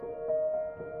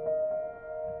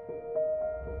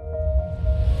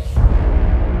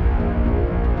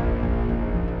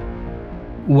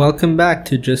Welcome back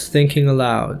to Just Thinking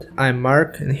Aloud. I'm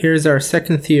Mark, and here's our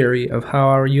second theory of how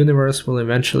our universe will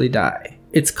eventually die.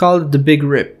 It's called the Big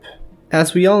Rip.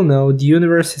 As we all know, the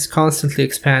universe is constantly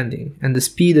expanding, and the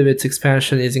speed of its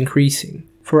expansion is increasing.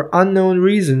 For unknown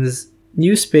reasons,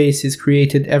 new space is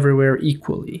created everywhere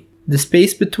equally. The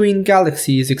space between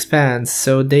galaxies expands,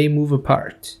 so they move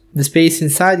apart. The space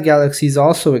inside galaxies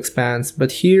also expands,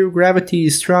 but here gravity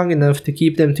is strong enough to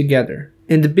keep them together.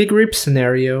 In the Big Rip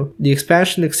scenario, the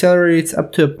expansion accelerates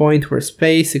up to a point where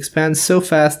space expands so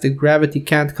fast that gravity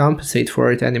can't compensate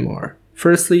for it anymore.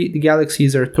 Firstly, the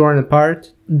galaxies are torn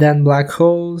apart, then black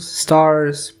holes,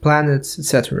 stars, planets,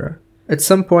 etc. At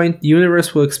some point, the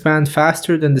universe will expand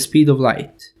faster than the speed of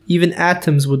light. Even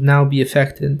atoms would now be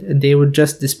affected, and they would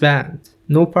just disband.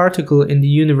 No particle in the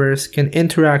universe can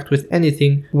interact with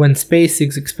anything when space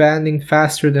is expanding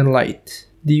faster than light.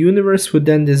 The universe would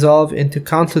then dissolve into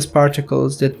countless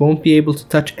particles that won't be able to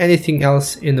touch anything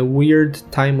else in a weird,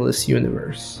 timeless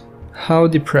universe. How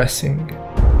depressing.